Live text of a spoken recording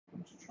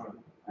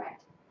trying. Right.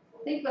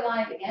 I think we're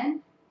live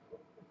again.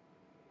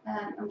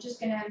 I'm just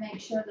going to make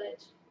sure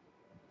that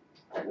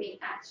we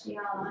actually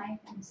are live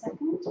in a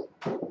second.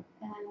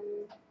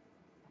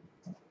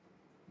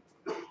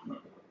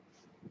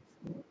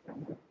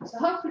 So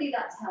hopefully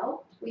that's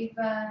helped. We've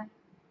turned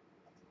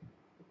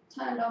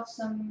off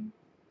some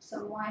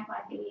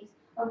Wi-Fi thingies.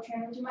 Oh,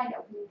 Trin, would you mind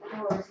opening the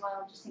door as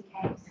well, just in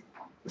case?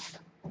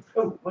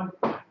 Oh, fine.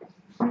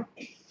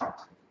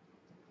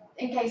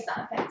 In case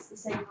that affects the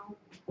signal.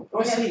 Oh,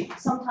 I see.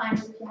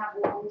 Sometimes if you have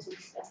walls and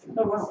stuff,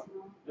 Oh, wow.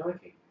 signal.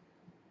 Okay.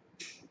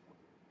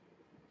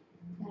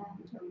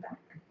 Turn back.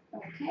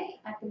 Okay,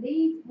 I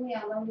believe we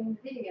are loading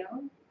the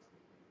video.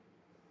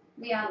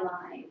 We are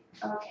live.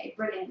 Okay,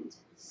 brilliant.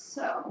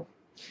 So,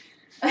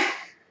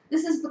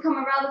 this has become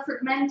a rather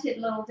fragmented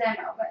little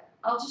demo, but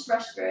I'll just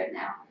rush through it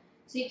now.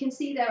 So you can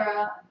see there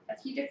are a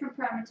few different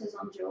parameters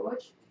on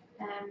George.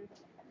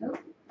 Oh,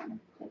 I'm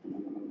clicking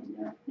in the wrong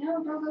window.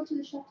 No, don't go to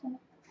the shutter.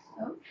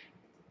 Oh,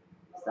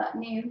 is that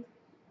new?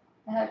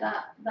 I heard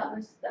that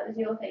was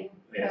your thing.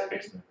 Yeah, it's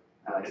fixed now.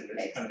 Oh, it's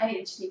fixed. I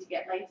just need to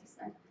get latest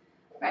then.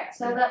 Right,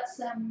 so that's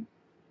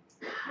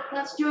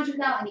George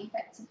without any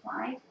effects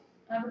applied.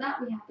 Over that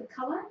we have the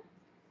colour.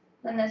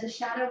 Then there's a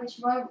shadow which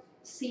you won't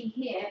see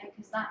here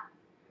because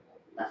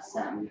that's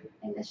in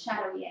the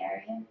shadowy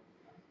area.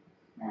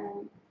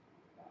 And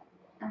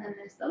then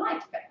there's the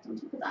light effect on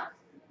top of that.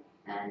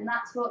 And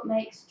that's what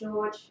makes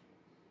George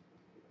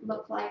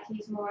look like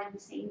he's more in the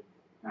scene.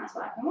 That's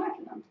what I've been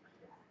working on.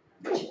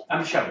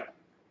 And the shadow.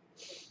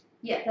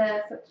 Yeah,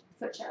 the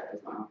foot shadow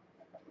as well.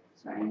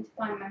 Sorry, I need to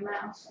find my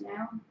mouse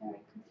now. Very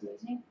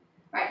confusing.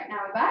 Right, now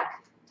we're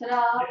back.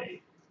 Ta-da!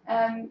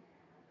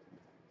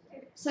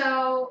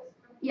 So,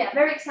 yeah,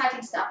 very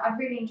exciting stuff. I've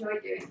really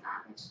enjoyed doing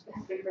that. It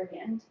has been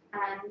brilliant.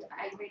 And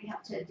I really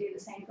have to do the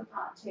same for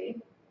part 2.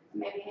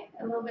 Maybe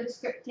a little bit of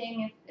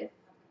scripting if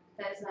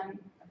there's a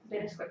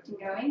bit of scripting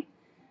going.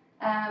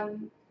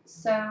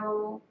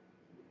 So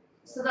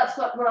that's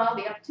what I'll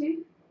be up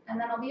to. And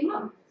then I'll be a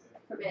mum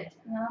for a bit.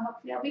 And then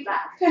hopefully I'll be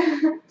back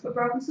for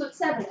Broken Sword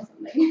 7 or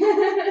something.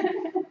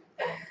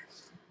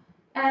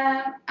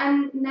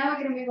 And now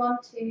we're going to move on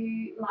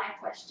to live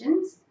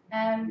questions.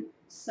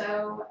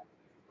 So,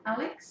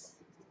 Alex,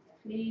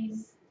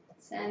 please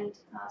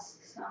send us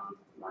some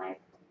live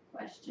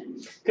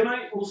questions. Can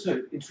I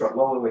also interrupt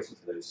while we're waiting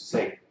for those to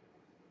say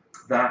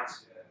that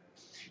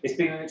it's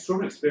been an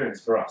extraordinary experience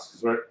for us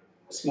because we're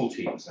small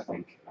teams, I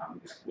think,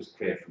 was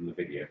clear from the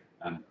video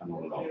and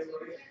all along.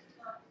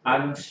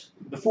 And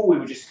before we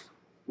were just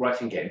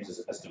writing games as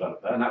a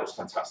developer, and that was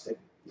fantastic.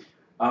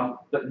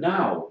 But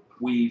now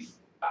we've,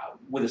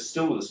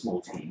 still with a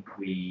small team,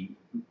 we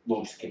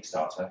launched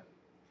Kickstarter.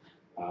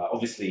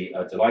 Obviously,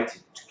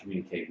 delighted to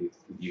communicate with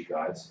you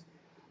guys.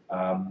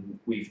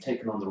 We've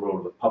taken on the role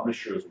of a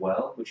publisher as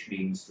well, which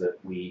means that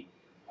we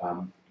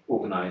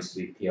organise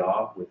the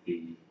PR with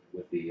the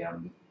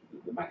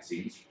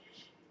magazines.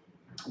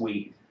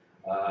 We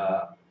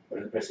are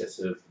in the process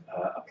of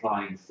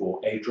applying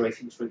for age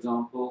ratings, for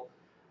example.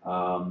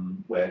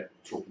 We're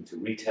talking to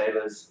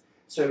retailers.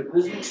 So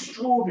there's an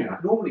extraordinary.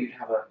 Normally, you'd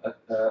have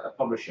a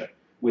publisher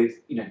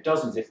with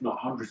dozens, if not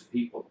hundreds, of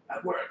people,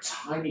 and we're a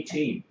tiny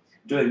team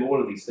doing all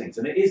of these things,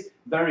 and it is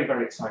very,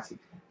 very exciting.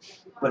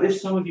 But if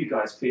some of you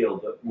guys feel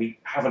that we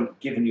haven't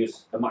given you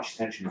as much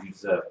attention as you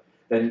deserve,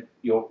 then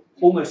you're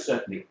almost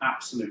certainly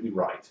absolutely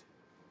right.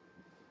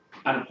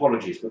 And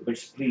apologies, but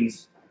just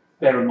please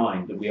bear in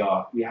mind that we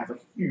have a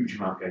huge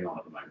amount going on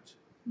at the moment.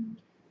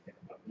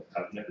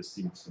 I've never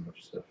seen so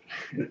much stuff.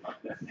 I've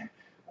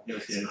never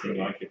seen anything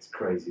like it. It's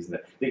crazy, isn't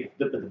it?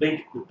 The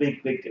big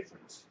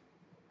difference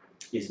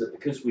is that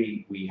because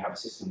we have a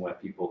system where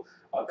people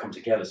come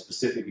together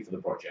specifically for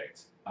the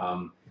project,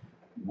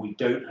 we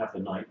don't have the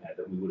nightmare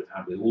that we would have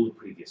had with all the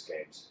previous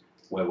games,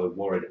 where we're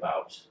worried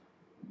about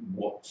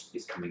what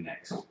is coming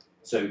next.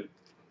 So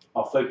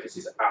our focus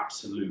is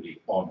absolutely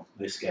on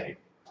this game,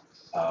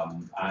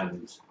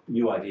 and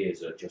new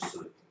ideas are just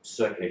sort of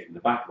circulating in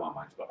the back of our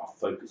minds, but our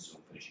focus is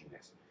on finishing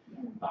this.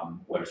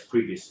 Whereas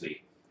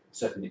previously,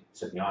 certainly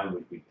I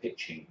would be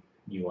pitching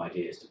new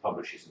ideas to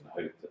publishers in the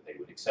hope that they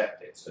would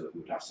accept it, so that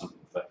we would have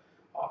something for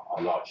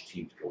our large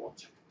team to go on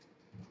to.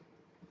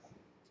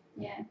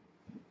 Yeah.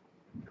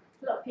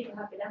 A lot of people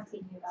have been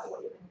asking you about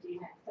what you're going to do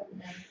next, haven't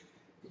they?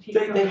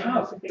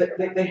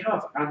 They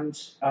have, and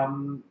I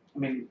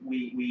mean,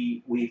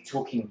 we're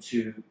talking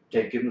to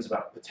Dave Gibbons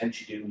about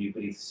potentially doing a new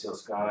Beneath the Steel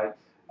Sky,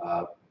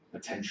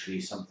 potentially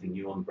something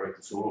new on the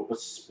Broken Sword, or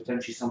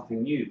potentially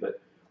something new.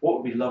 But what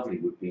would be lovely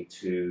would be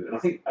to, and I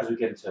think as we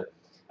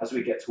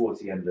get towards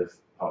the end of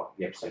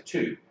the episode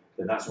 2,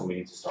 then that's when we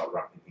need to start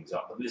wrapping things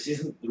up. But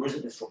there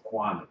isn't this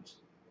requirement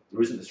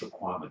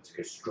to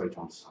go straight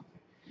onto something,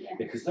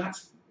 because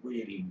that's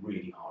really,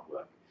 really hard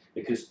work.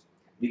 Because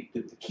the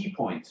key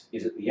point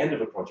is at the end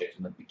of a project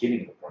and the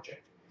beginning of a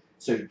project.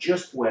 So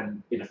just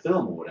when in a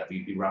film or whatever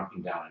you'd be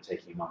ramping down and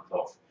taking a month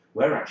off,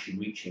 we're actually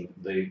reaching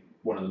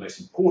one of the most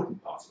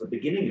important parts, the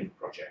beginning of the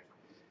project.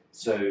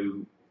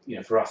 So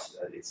for us,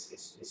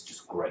 it's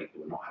just great that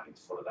we're not having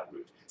to follow that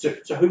route. So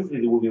hopefully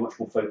there will be much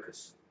more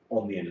focus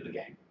on the end of the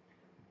game.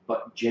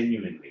 But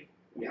genuinely,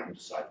 we haven't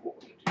decided what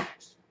we're going to do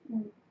next.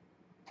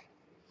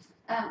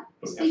 But we have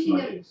Speaking some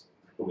of ideas.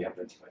 But we have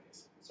plenty of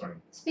ideas. Sorry.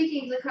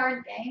 Speaking of the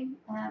current game,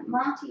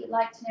 Marty would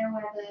like to know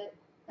whether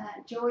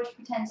George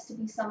pretends to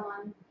be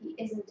someone he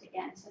isn't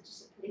again, such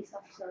as a police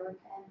officer or a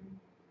pen.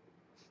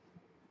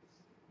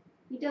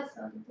 He does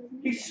sort of, doesn't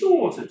he? He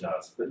sort of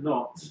does, but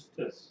not.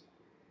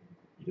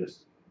 He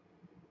just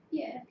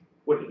Yeah.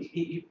 Well,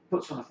 he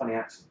puts on a funny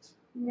accent.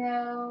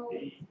 No.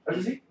 Oh,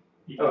 does he?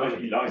 he Oh,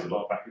 lies a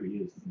lot about who he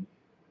is. Doesn't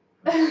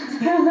he?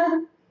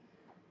 Do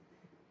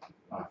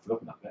Oh, I've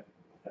forgotten that bit.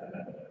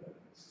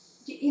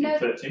 you know?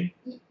 13.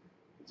 Do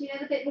you know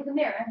the bit with the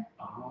mirror?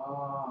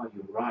 Ah,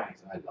 you're right.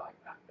 I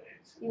like that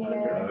bit.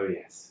 Yeah. Oh,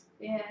 yes.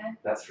 Yeah.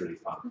 That's really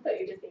fun. I thought you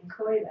were just being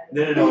coy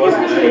then. No, I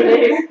wasn't.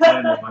 Actually,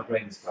 No, my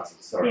brain is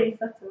puzzled. Sorry. really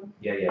subtle.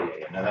 Yeah.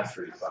 No, that's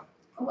really fun.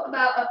 What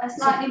about a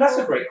slightly That's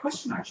more? a great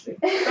question, actually.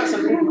 That's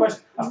a great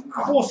question. Of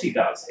course he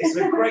does. It's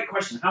a great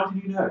question. How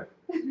did you know?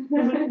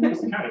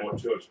 That's kind of what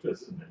George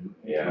does, isn't it?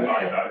 Yeah.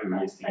 Lie about who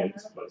he is to get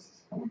into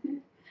places.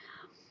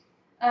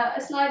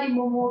 A slightly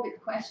more morbid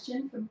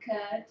question from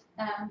Kurt.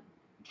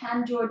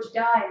 Can George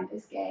die in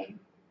this game?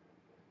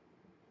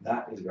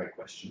 That is a great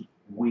question.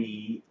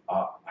 We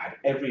had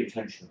every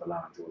intention of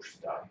allowing George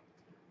to die,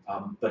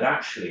 but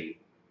actually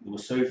there were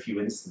so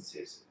few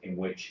instances in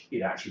which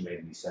it actually made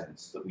any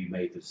sense that we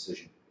made the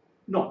decision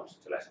not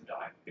to let him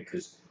die,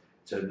 because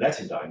to let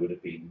him die would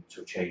have been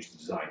to change the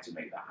design to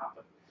make that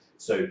happen.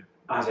 So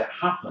as it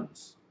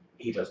happens,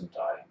 he doesn't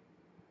die,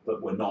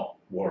 but we're not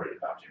worried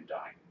about him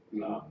dying.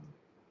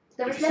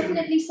 There was If you see what I mean.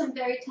 definitely some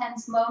very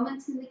tense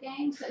moments in the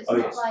game, so it's Oh,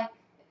 not yes. like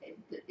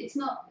it's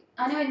not.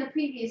 I know in the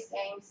previous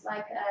games,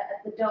 like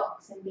at the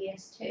docks in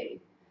BS2,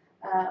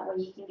 where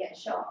you can get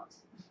shot,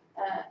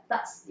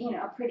 that's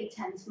a pretty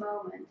tense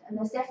moment, and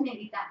there's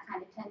definitely that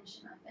kind of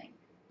tension, I think.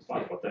 It's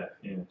life or death,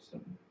 yeah.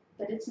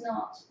 But it's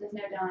not. There's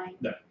no dying.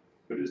 No.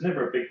 But it was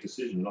never a big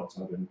decision not to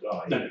have him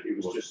die. No,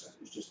 it was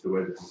just the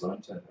way the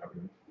design turned out,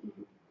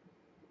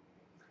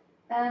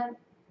 really.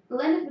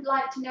 Leonard would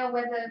like to know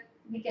whether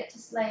we get to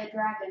slay a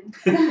dragon.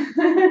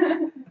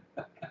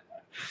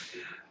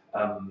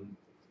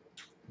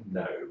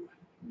 No.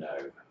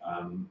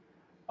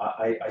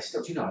 I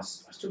still, I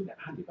still get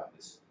handy about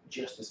this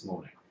just this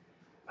morning,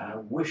 and I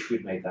wish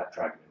we'd made that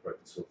dragon in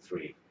Broken Sword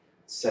 3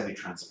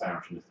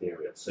 semi-transparent and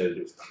ethereal, so that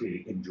it was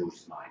clearly in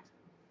George's mind.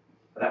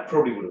 That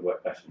probably would have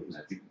worked better, wouldn't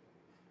it?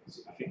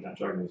 I think that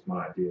dragon was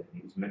my idea.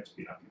 It was meant to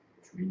be like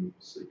a dream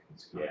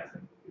sequence kind of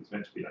thing. It was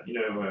meant to be like,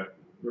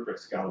 remember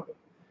Excalibur?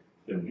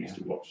 Film we used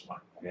to watch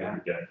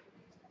every day.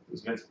 It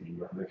was meant to be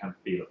the kind of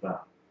feel of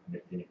that. And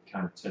it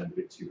kind of turned a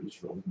bit too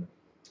literal, didn't it?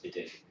 It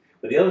did.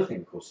 But the other thing,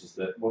 of course, is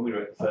that when we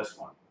wrote the first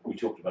one, we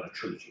talked about a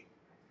trilogy.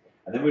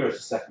 And then we wrote a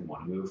second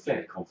one, and we were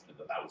fairly confident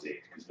that that was it,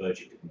 because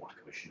Virgin didn't want to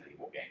commission any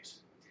more games.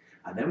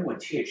 And then when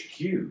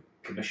THQ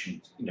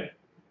commissioned,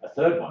 a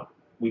third one,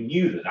 we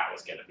knew that that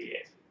was going to be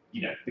it,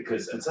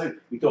 and so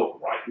we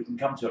thought, right, we can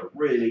come to a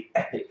really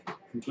epic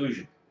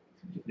conclusion.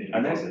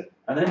 And then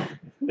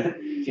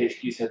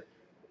THQ said,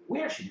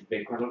 we actually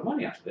made quite a lot of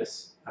money out of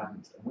this.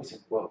 And we said,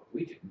 well,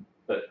 we didn't,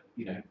 but,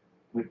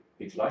 we'd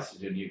be delighted to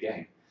do a new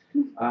game.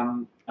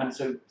 And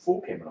so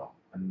 4 came along,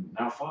 and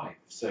now 5.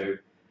 So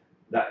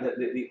that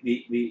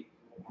the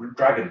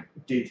dragon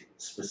did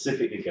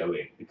specifically go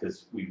in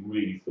because we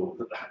really thought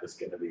that that was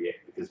going to be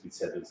it, because we'd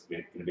said there was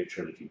going to be a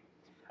trilogy.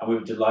 And we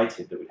were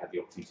delighted that we'd had the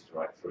opportunity to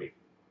write 3.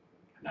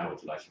 And now we're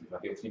delighted we've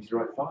had the opportunity to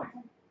write 5.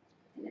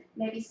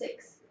 Maybe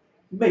 6.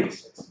 Maybe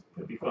 6.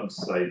 It'd be fun to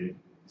say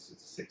this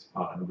is a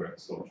 6-part and a Broken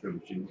Sword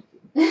trilogy.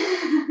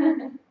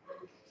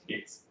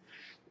 Yes.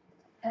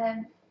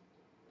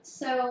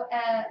 So,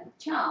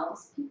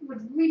 Charles, people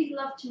would really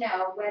love to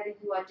know whether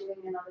you are doing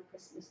another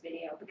Christmas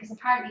video, because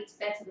apparently it's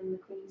better than the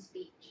Queen's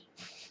speech.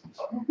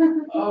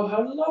 Oh,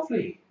 how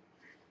lovely.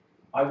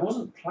 I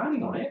wasn't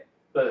planning on it,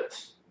 but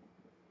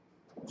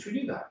should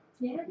we do that?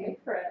 Yeah, go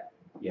for it.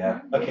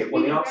 Yeah. It Okay, was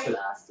well, really the great answer.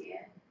 last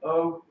year.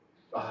 Oh,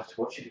 I'll have to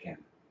watch it again.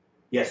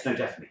 Yes, no,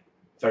 definitely.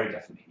 Very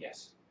definitely,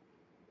 yes.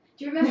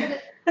 Do you remember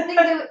the thing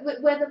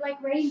where the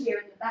reindeer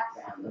in the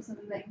background or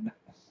something?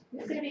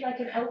 It's going to be like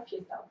an elf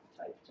yourself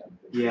type job.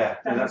 Yeah,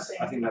 no, Dancing.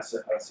 I think that's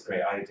a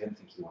great. I don't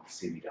think you want to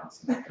see me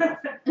dancing like an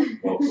elf.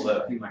 Well,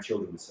 although I think my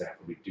children would say I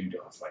probably do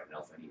dance like an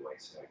elf anyway.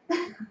 So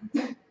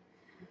I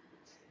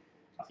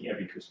think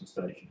every Christmas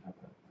day should have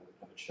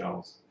a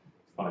Charles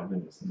 5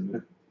 minutes in the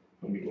middle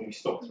when we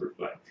stop to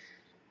reflect.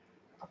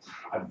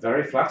 I'm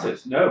very flattered.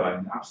 No,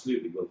 I'm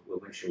absolutely. We'll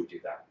make sure we do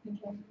that.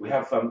 Okay. We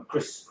have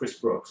Chris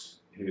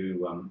Brooks,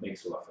 who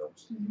makes all our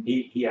films. Mhm.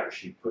 He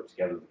actually put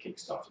together the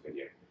Kickstarter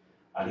video,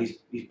 and he's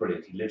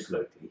brilliant. He lives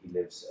locally. He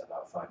lives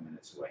about 5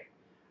 minutes away,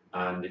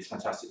 and it's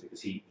fantastic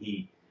because he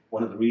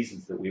one of the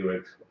reasons that we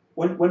were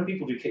when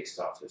people do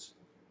Kickstarters,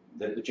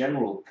 the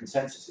general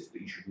consensus is that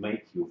you should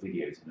make your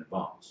videos in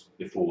advance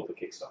before the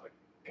Kickstarter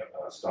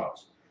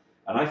starts,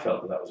 and I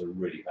felt that was a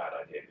really bad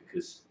idea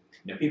because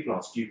people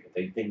aren't stupid.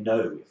 They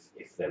know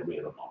if they're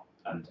real or not,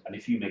 and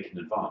if you make it in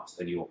advance,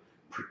 then you're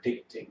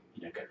predicting.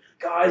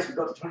 Guys, we've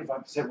got to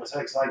 25%. We're so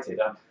excited.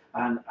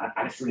 and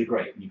it's really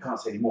great. You can't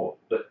say any more.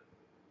 But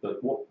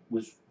what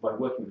was by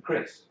working with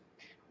Chris,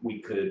 we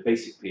could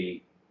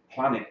basically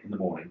plan it in the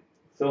morning,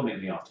 film it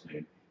in the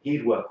afternoon.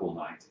 He'd work all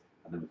night,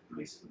 and then we'd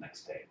release it the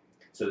next day.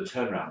 So the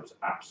turnaround was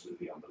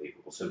absolutely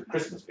unbelievable. So the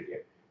Christmas video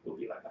will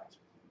be like that.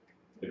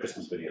 The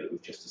Christmas video that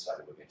we've just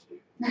decided we're going to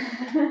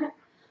do.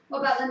 What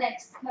about the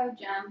next Code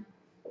Jam?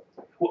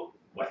 Well,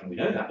 I think we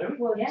know that, don't we?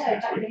 Well, yeah, It's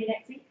that next would be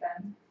next week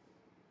then.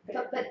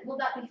 But will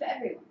that be for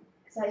everyone?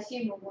 Because I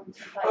assume we'll want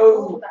to invite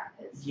Oh. all the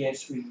backers.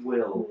 Yes, we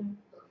will.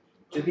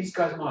 Do these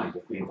guys mind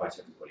if we invite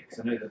everybody? Because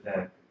I know that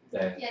they're.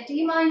 Yeah, do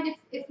you mind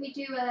if we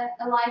do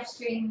a live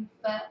stream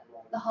for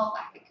the whole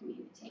backer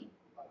community?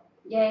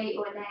 Yay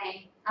or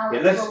nay?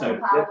 Yeah, let us know.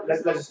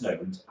 Let us know,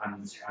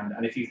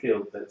 and if you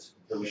feel that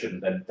we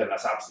shouldn't, then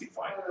that's absolutely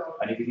fine.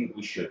 And if you think that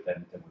we should,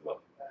 then we will.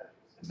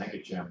 A mega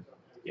jam.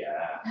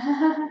 Yeah.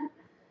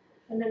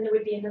 And then there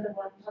would be another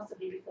one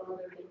possibly before the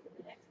release of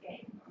the next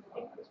game. I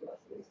think that's what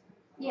it is.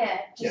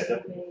 Yeah, just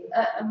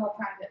Yeah, a more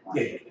private one.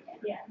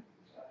 Yeah.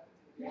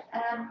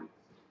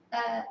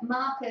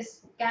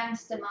 Marcus,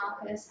 Gangster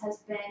Marcus, has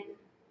been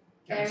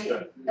very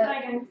Hi,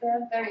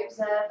 Gangster. very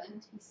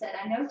observant. He said,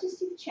 I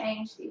noticed you've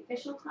changed the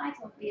official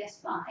title of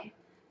BS5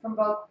 from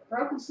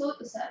Broken Sword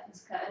the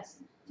Serpent's Curse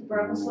to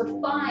Broken Sword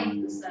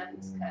 5 the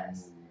Serpent's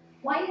Curse.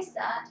 Why is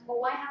that? Or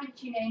why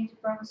haven't you named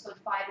Broken Sword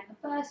 5 in the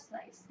first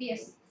place?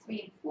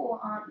 BS3 and 4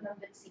 aren't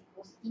numbered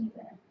sequels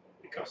either.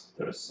 Because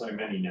there are so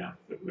many now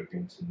that we're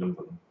going to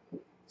number them,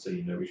 so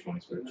you know which one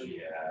is which.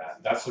 Yeah,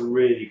 that's a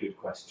really good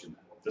question.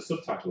 The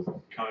subtitles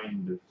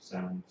kind of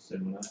sound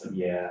similar.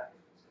 Yeah.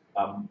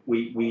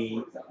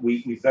 We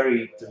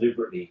very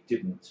deliberately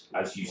didn't,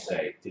 as you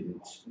say,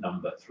 didn't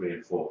number 3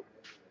 and 4,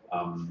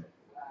 and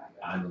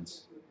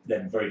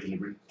then very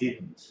deliberately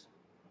didn't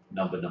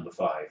number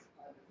 5,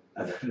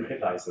 and then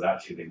realised that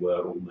actually they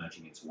were all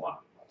merging into one.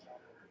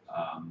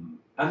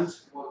 And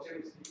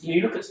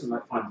you look at something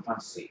like Final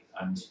Fantasy,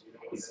 and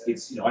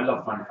it's I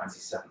love Final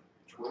Fantasy VII.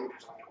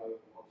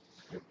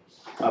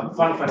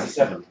 Final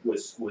Fantasy VII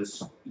was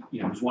wonderful.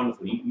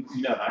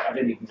 I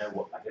don't even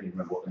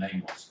remember what the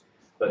name was,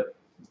 but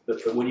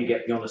when you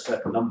get beyond a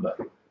certain number,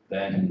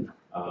 then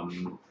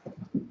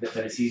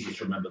it's easier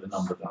to remember the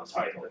number than the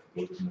title.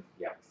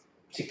 Yeah,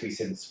 particularly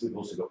since we've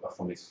also got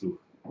Baphomet's Fluch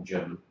in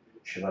German,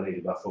 Chevalier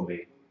de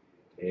Baphomet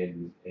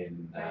in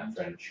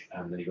French,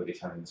 and then you've got the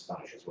Italian and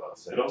Spanish as well.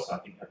 So, But also, I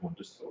think everyone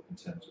does talk in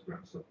terms of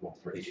Broken Sword 1,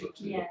 3, 2.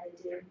 Yeah,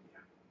 they do.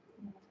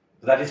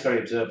 but that is very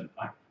observant.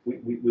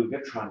 We were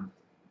going to try and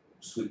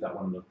sweep that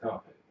one under the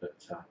carpet, but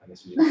I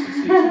guess we didn't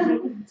succeed.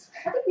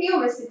 I think we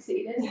almost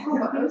succeeded.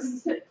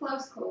 Almost.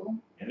 Close call.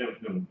 Yeah, no.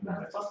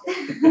 That's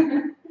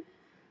possible.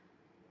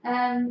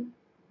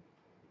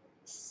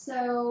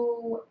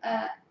 So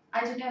I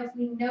don't know if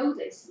we know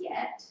this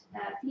yet.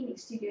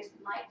 Phoenix Studios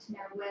would like to know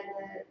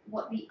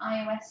what the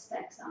iOS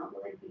specs are.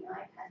 Will it be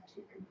iPad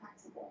 2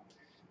 compatible?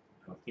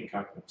 I think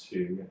iPad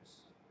 2, yes.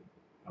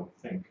 I would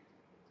think.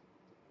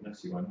 Let's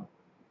see why not.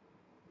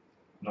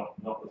 Not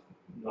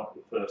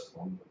the first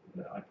one, but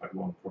the iPad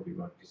 1 probably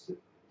won't because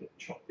they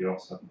chopped the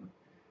OS, haven't they?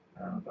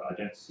 But I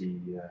don't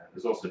see.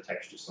 There's also a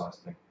texture size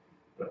thing,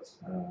 but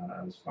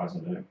as far as I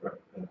know,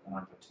 an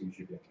iPad 2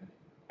 should be okay.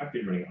 I've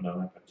been running it on an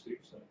iPad 2,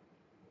 so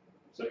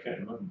it's okay at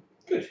the moment.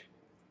 Good.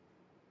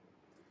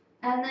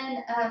 And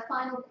then a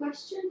final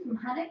question from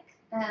Hannick.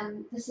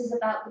 This is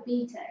about the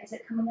beta. Is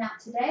it coming out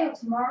today or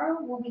tomorrow?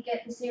 Will we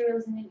get the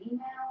serials in an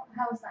email?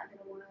 How is that going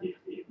to work?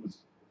 It was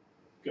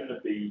going to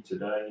be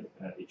today.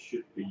 It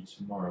should be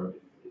tomorrow.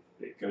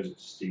 If it goes into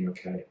Steam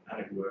okay and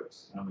it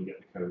works and we get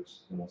the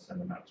codes, then I'll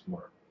send them out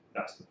tomorrow.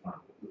 That's the plan.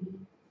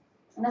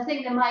 And I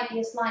think there might be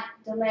a slight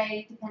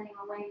delay depending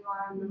on where you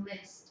are on the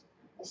list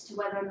as to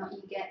whether or not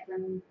you get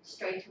them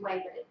straight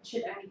away, but it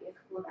should only be a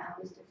couple of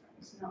hours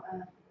difference, not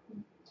a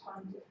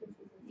time difference.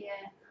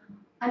 Yeah.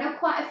 I know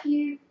quite a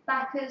few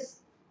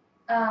backers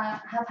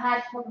have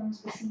had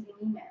problems receiving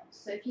emails.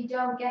 So if you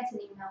don't get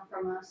an email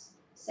from us,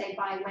 say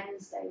by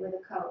Wednesday with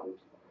a code,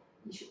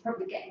 you should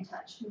probably get in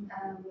touch with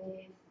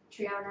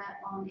Triona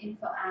on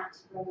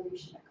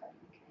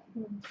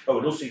info@revolution.co.uk. Oh,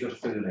 and also you've got to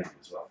fill in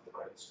as well for the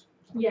codes.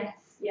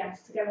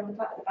 Yes, to go on the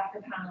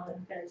backer panel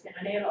and fill it in.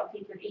 I know a lot of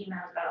people have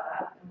emailed about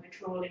that, and we're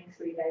trawling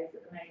through those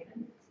at the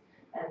moment.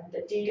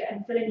 But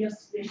fill in your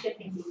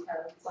shipping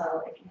details as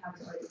well if you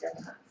haven't already done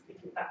that,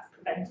 because that's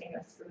preventing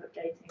us from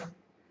updating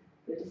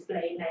the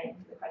display name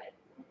for the credit.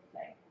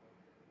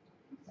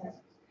 So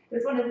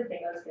there's one other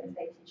thing I was going to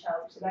say to you,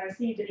 Charles, which is I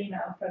received an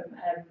email from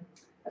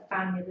a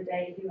fan the other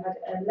day who had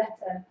a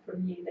letter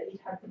from you that he'd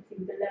had since he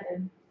was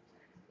 11.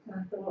 And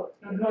I thought,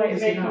 probably,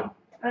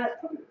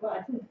 well,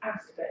 I didn't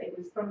ask, but it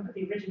was from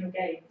the original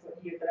games when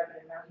he was 11,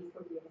 and now he's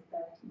probably in his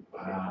 30s.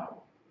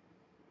 Wow.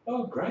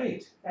 Oh,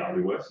 great. That'll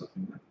be worth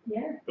something then.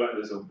 Yeah. But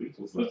there's a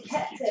Beatles He letters to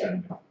kept keep it.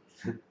 telling me.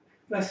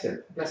 Bless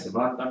him.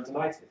 I'm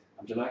delighted.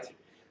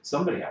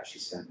 Somebody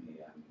actually sent me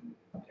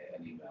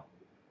an email,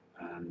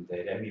 and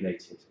they'd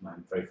emulated my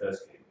very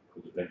first game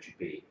called Adventure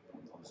B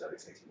on the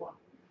ZX81,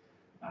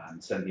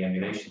 and sent the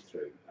emulation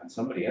through. And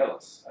somebody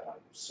else, and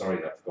I'm sorry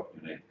that I've forgotten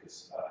your name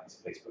because he's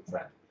a Facebook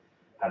friend,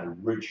 had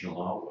original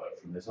artwork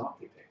from those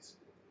arcade days.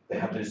 They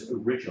had this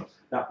original.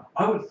 Now,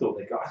 I would have thought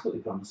I thought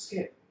they'd gone on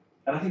skip.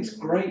 And I think it's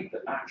great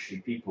that actually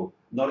people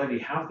not only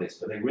have this,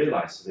 but they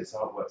realise that it's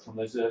artwork from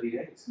those early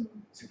days.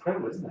 It's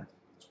incredible, isn't it?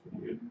 It's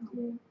pretty good.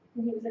 Yeah. And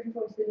he was looking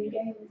forward to the new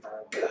game as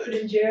well. Good.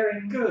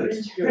 Enduring. Good.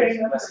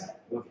 That's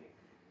lovely.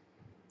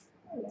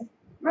 Okay.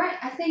 Right,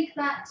 I think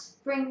that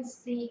brings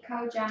the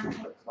co-jam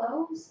to a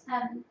close.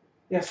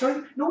 Yeah,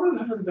 sorry, normally we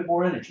have a little bit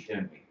more energy,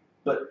 don't we?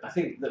 But I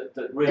think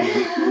that really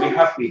we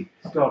have been,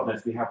 God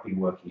knows, we have been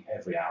working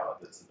every hour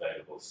that's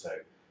available. So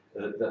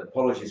the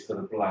apologies for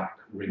the black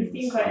rings.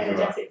 You seem quite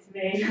energetic to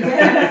me.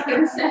 Yeah, I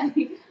was going to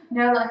say,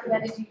 no lack of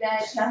energy there,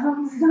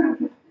 Charles.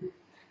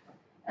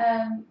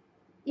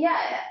 Yeah,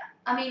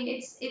 I mean,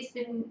 it's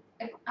been,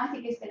 I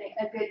think it's been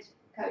a good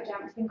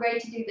co-jam. It's been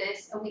great to do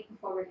this a week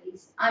before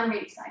release. I'm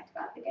really psyched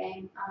about the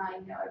game. I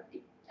know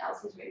everybody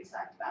else is really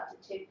psyched about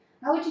it too.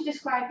 How would you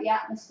describe the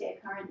atmosphere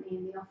currently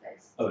in the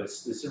office? Oh,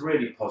 it's a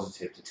really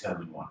positive,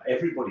 determined one.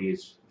 Everybody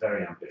is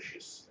very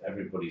ambitious.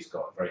 Everybody's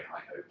got very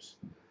high hopes.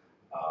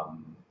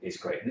 It's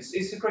great. And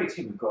it's a great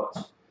team. We've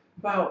got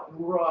about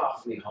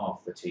roughly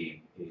half the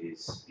team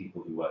is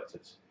people who worked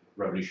at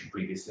Revolution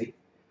previously.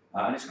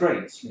 And it's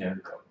great. You know,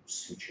 we've got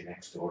Suchi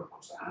next door, of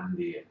course,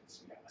 Andy, and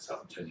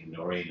myself and Tony and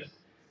Noreen,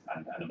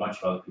 and a bunch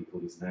of other people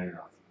whose name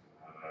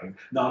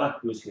Nana,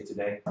 who was here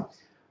today,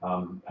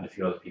 and a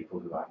few other people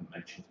who I haven't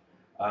mentioned.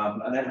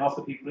 And then half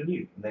the people are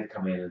new, and they've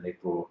come in and they've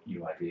brought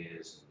new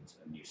ideas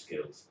and new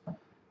skills.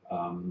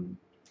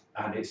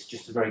 And it's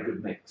just a very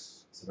good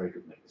mix. It's a very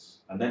good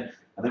mix. And then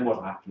what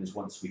will happen is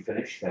once we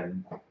finish,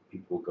 then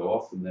people will go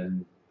off, and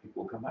then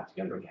people will come back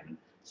together again. And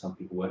some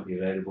people won't be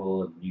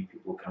available, and new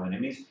people will come in.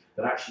 It means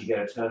that actually you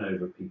get a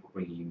turnover of people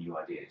bringing in new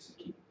ideas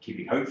and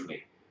keeping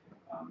hopefully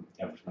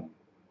everything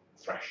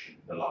fresh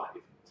and alive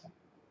and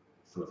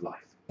full of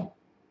life.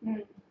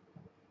 Mm.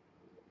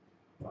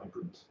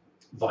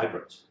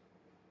 Vibrant.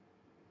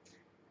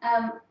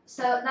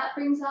 So that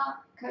brings our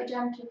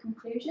co-jam to a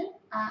conclusion.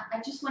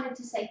 I just wanted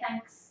to say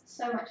thanks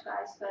so much,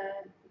 guys, for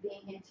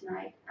being here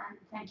tonight, and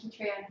thank you,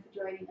 Triona, for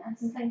joining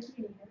us. And thank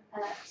you.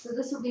 So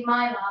this will be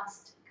my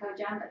last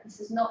co-jam, but this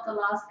is not the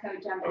last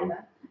co-jam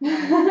ever.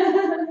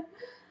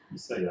 You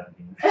say that,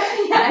 you know.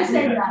 Yeah, I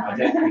say that. I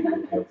don't think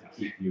we'll be able to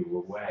keep you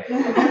away.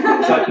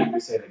 It's like people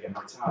say they're going to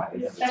retire. They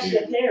never Special do.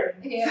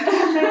 appearance.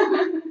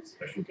 Yeah.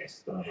 Special guest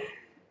star.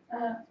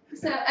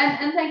 So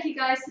and thank you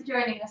guys for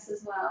joining us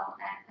as well.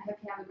 And I hope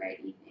you have a great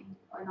evening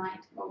or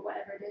night or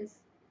whatever it is.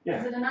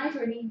 Yeah. Is it a night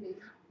or an evening?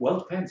 Well,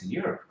 it depends. In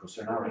Europe, of course,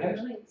 they're an hour ahead.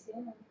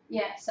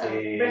 Yeah. So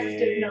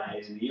Rest of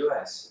night. In the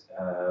US,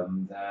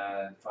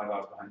 they're 5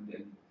 hours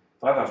behind.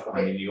 5 hours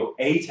behind in New York.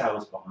 8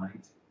 hours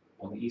behind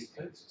on the East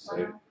Coast. So.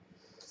 wow.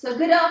 So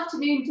good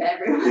afternoon to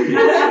everyone.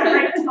 Have a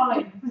great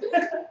time.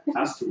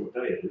 As to what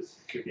day it is,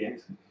 it could be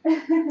anything.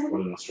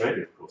 Well, in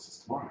Australia, of course, it's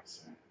tomorrow.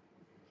 So.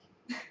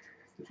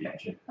 The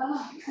future.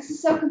 Oh, this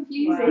is so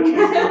confusing.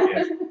 Wow.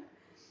 Yeah.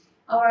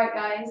 All right,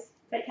 guys.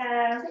 Take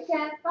care. Take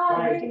care.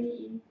 Bye.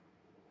 Bye.